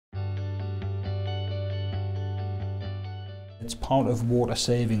It's part of Water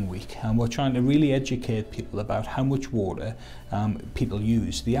Saving Week, and we're trying to really educate people about how much water people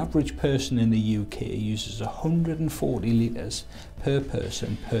use. The average person in the UK uses 140 litres per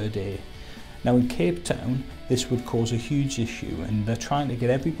person per day. Now in Cape Town, this would cause a huge issue, and they're trying to get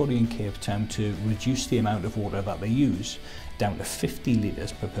everybody in Cape Town to reduce the amount of water that they use down to 50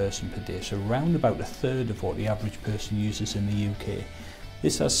 litres per person per day, so around about a third of what the average person uses in the UK.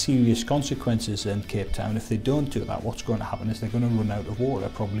 This has serious consequences in Cape Town. If they don't do that, what's going to happen is they're going to run out of water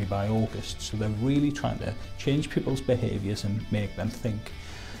probably by August. So they're really trying to change people's behaviours and make them think.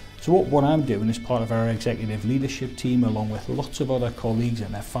 So what I'm doing as part of our executive leadership team, along with lots of other colleagues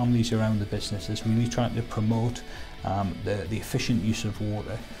and their families around the business, is really trying to promote the efficient use of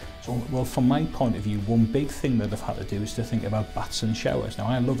water. So, well, from my point of view, one big thing that I've had to do is to think about baths and showers. Now,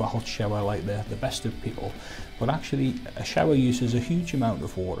 I love a hot shower like the best of people, but actually a shower uses a huge amount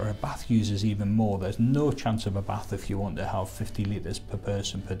of water, a bath uses even more. There's no chance of a bath if you want to have 50 litres per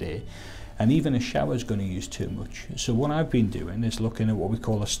person per day. And even a shower is going to use too much. So what I've been doing is looking at what we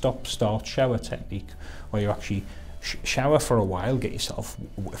call a stop-start shower technique, where you actually shower for a while, get yourself,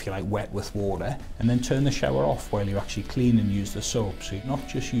 if you like, wet with water, and then turn the shower off while you actually clean and use the soap. So you're not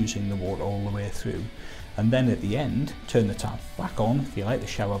just using the water all the way through. And then at the end, turn the tap back on, if you like, the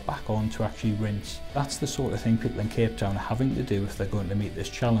shower back on to actually rinse. That's the sort of thing people in Cape Town are having to do if they're going to meet this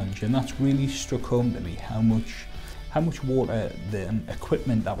challenge. And that's really struck home to me how much water the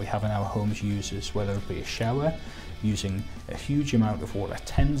equipment that we have in our homes uses, whether it be a shower, using a huge amount of water,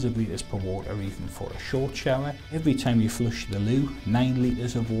 tens of litres per water even for a short shower. Every time you flush the loo, 9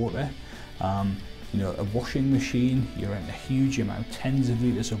 litres of water. You know, a washing machine, you're in a huge amount, tens of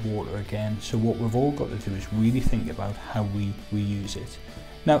litres of water again. So what we've all got to do is really think about how we use it.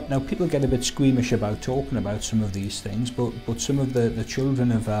 Now people get a bit squeamish about talking about some of these things, but some of the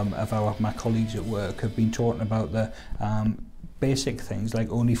children of my colleagues at work have been talking about the basic things like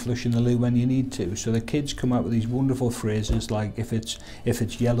only flushing the loo when you need to. So the kids come out with these wonderful phrases like if it's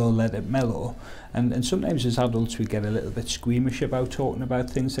yellow, let it mellow. And sometimes as adults we get a little bit squeamish about talking about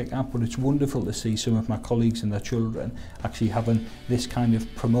things like that, but it's wonderful to see some of my colleagues and their children actually having this kind of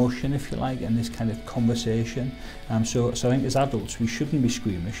promotion, if you like, and this kind of conversation. So I think as adults we shouldn't be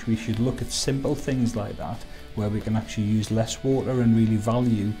squeamish. We should look at simple things like that, where we can actually use less water and really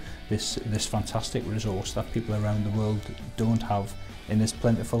value this fantastic resource that people around the world don't have in as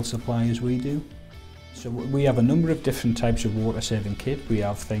plentiful supply as we do. So we have a number of different types of water saving kit. We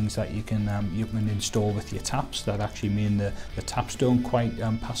have things that you can install with your taps that actually mean the taps don't quite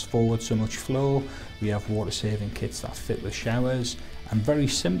pass forward so much flow. We have water saving kits that fit with showers, and very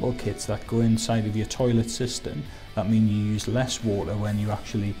simple kits that go inside of your toilet system that mean you use less water when you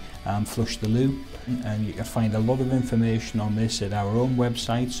actually flush the loo. And you can find a lot of information on this at our own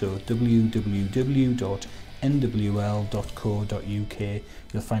website, so www.nwl.co.uk.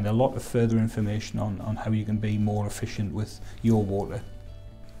 You'll find a lot of further information on how you can be more efficient with your water.